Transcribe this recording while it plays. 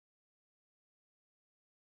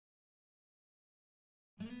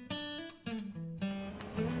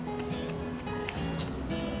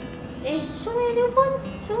Show me your new phone.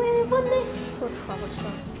 Show me your new phone leh. So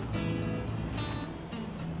troublesome.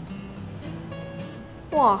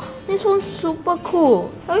 Wow, this one's super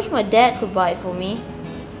cool. I wish my dad could buy it for me.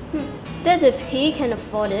 That's if he can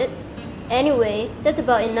afford it. Anyway, that's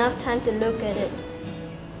about enough time to look at it.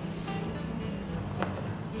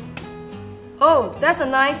 Oh, that's a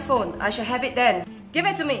nice phone. I shall have it then. Give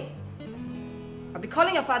it to me. I'll be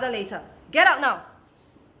calling your father later. Get out now.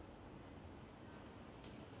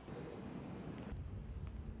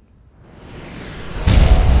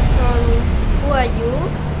 Who are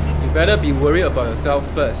you? You better be worried about yourself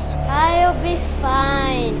first. I'll be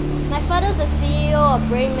fine. My father's the CEO of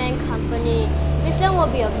Brainman Company. Miss Leong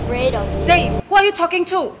will be afraid of you. Dave, who are you talking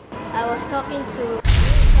to? I was talking to...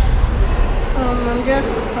 I'm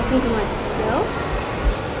just talking to myself.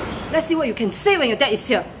 Let's see what you can say when your dad is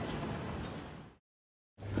here.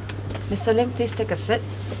 Mr. Lim, please take a seat.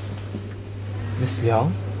 Miss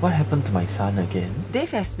Leong, what happened to my son again?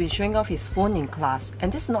 Dave has been showing off his phone in class,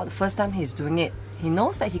 and this is not the first time he's doing it. He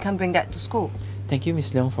knows that he can't bring that to school. Thank you,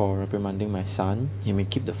 Miss Leong, for reprimanding my son. He may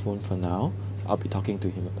keep the phone for now. I'll be talking to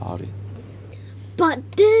him about it.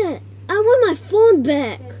 But Dad, I want my phone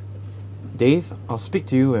back. Dave, I'll speak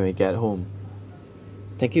to you when we get home.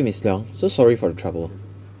 Thank you, Miss Leong. So sorry for the trouble.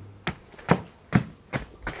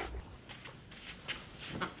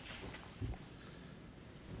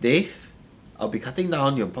 Dave, I'll be cutting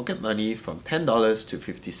down your pocket money from $10 to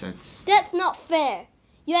 50 cents. That's not fair.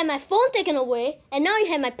 You had my phone taken away, and now you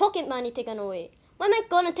have my pocket money taken away. What am I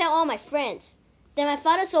gonna tell all my friends? That my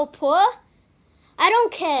father's so poor? I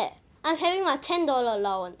don't care. I'm having my $10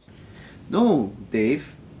 allowance. No,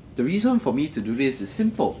 Dave. The reason for me to do this is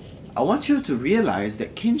simple. I want you to realize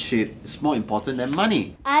that kinship is more important than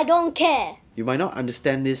money. I don't care. You might not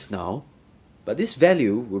understand this now, but this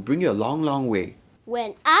value will bring you a long, long way.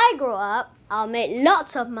 When I grow up, I'll make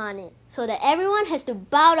lots of money so that everyone has to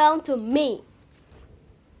bow down to me.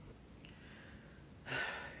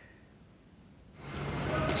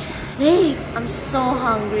 Dave, I'm so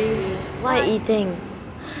hungry. Why eating?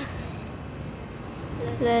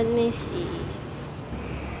 Let me see.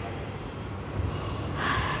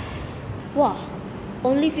 Wow,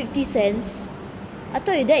 only 50 cents? I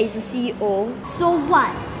thought your dad is the CEO. So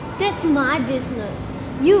what? That's my business.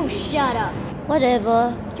 You shut up.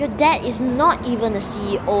 Whatever, your dad is not even a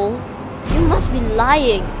CEO. You must be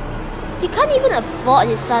lying. He can't even afford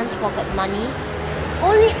his son's pocket money.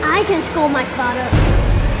 Only I can scold my father.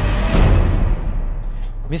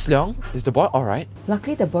 Miss Leong, is the boy alright?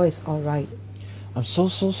 Luckily, the boy is alright. I'm so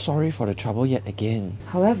sorry for the trouble yet again.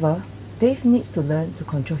 However, Dave needs to learn to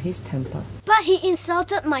control his temper. But he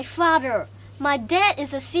insulted my father. My dad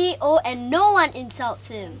is a CEO and no one insults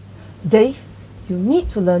him. Dave, you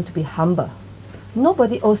need to learn to be humble.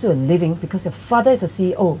 Nobody owes you a living because your father is a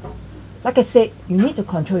CEO. Like I said, you need to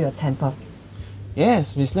control your temper.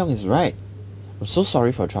 Yes, Miss Leong is right. I'm so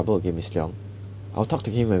sorry for the trouble again, Miss Leong. I'll talk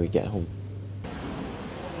to him when we get home.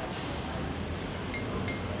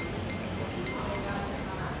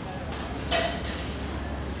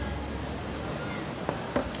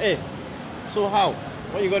 Hey, so how?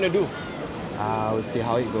 What are you gonna do? We'll see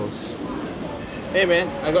how it goes. Hey man,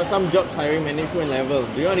 I got some jobs hiring management level.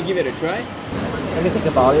 Do you want to give it a try? Let me think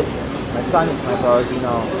about it. My son is my priority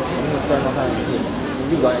now. I need to spend more time with him.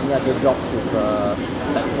 Have you got any other jobs with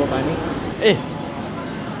flexible timing? Hey,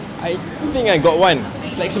 I think I got one.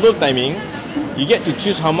 Flexible timing. You get to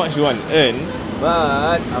choose how much you want to earn,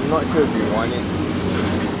 but I'm not sure if you want it.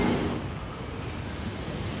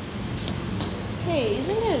 Hey,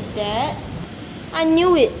 isn't it a dad? I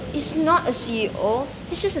knew it. He's not a CEO.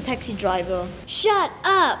 He's just a taxi driver. Shut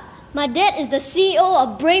up! My dad is the CEO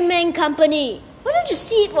of Brainman Company. Why don't you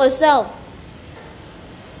see it for yourself?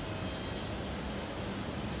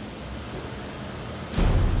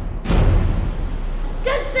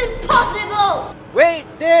 That's impossible! Wait,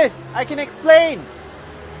 Dave! I can explain!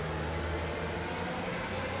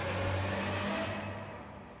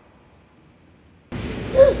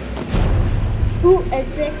 Who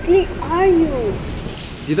exactly are you?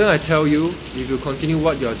 Didn't I tell you, if you continue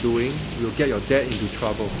what you're doing, you'll get your dad into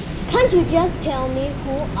trouble. Can't you just tell me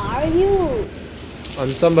who are you? I'm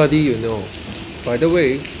somebody you know. By the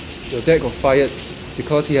way, your dad got fired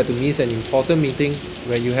because he had to miss an important meeting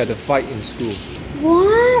when you had a fight in school.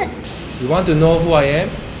 What? You want to know who I am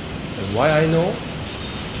and why I know?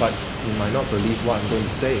 But you might not believe what I'm going to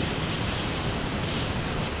say.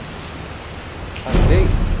 I'm Dave.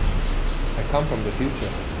 I come from the future.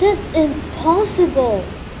 That's impossible.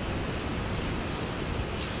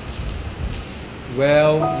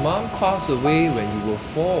 Well, Mom passed away when you were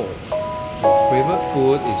 4. Your favorite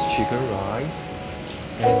food is chicken rice.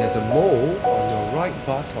 And there's a mole on your right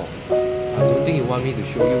buttock. I don't think you want me to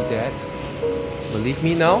show you that. Believe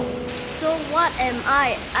me now? So what am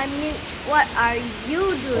I? I mean, what are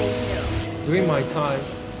you doing here? During my time,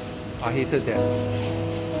 I hated that.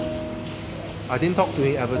 I didn't talk to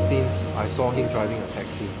him ever since I saw him driving a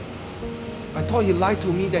taxi. I thought he lied to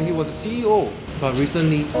me that he was a CEO. But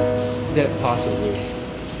recently, Dad passed away.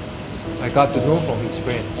 I got to know from his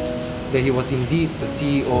friend that he was indeed the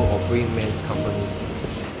CEO of Brain Man's company.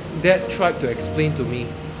 Dad tried to explain to me,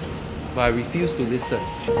 but I refused to listen.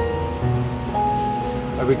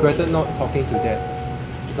 I regretted not talking to Dad,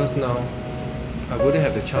 because now I wouldn't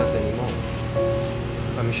have the chance anymore.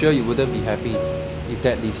 I'm sure you wouldn't be happy if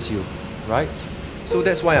Dad leaves you, right? So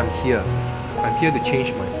that's why I'm here. I'm here to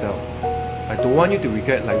change myself. I don't want you to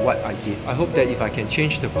regret like what I did. I hope that if I can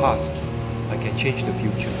change the past, I can change the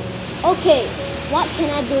future. Okay, what can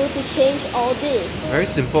I do to change all this? Very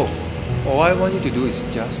simple. All I want you to do is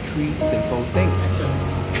just 3 simple things.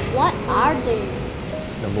 What are they?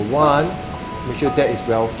 Number 1, make sure Dad is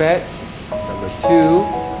well fed. Number 2,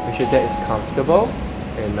 make sure Dad is comfortable.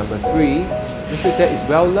 And number 3, make sure Dad is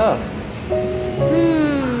well loved.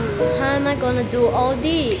 How am I gonna do all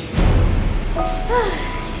these?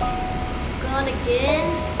 Gone again?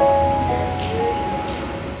 That's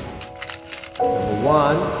Number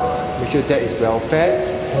 1, make sure Dad is well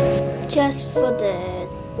fed. just for that.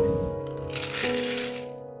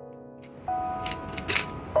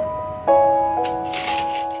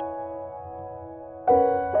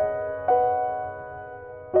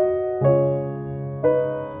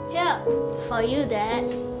 Here, for you, Dad.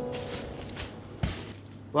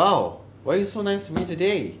 Wow, why are you so nice to me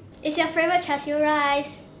today? It's your favorite char siu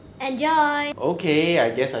rice. Enjoy! Okay,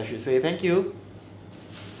 I guess I should say thank you.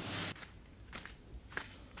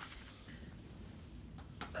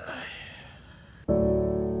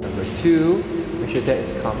 Number 2, make sure Dad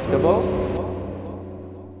is comfortable.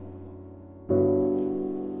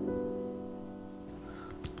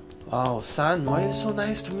 Wow, son, why are you so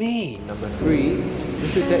nice to me? Number 3,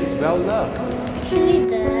 make sure Dad is well loved. Actually,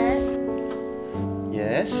 Dad,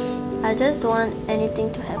 Yes? I just don't want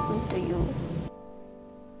anything to happen to you.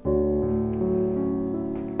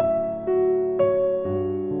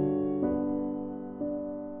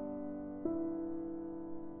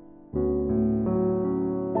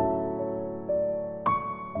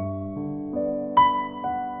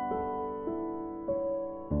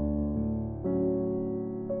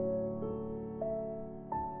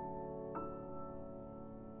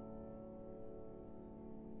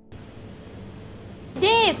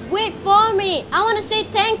 Dave, wait for me. I want to say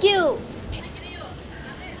thank you.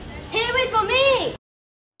 Hey, wait for me.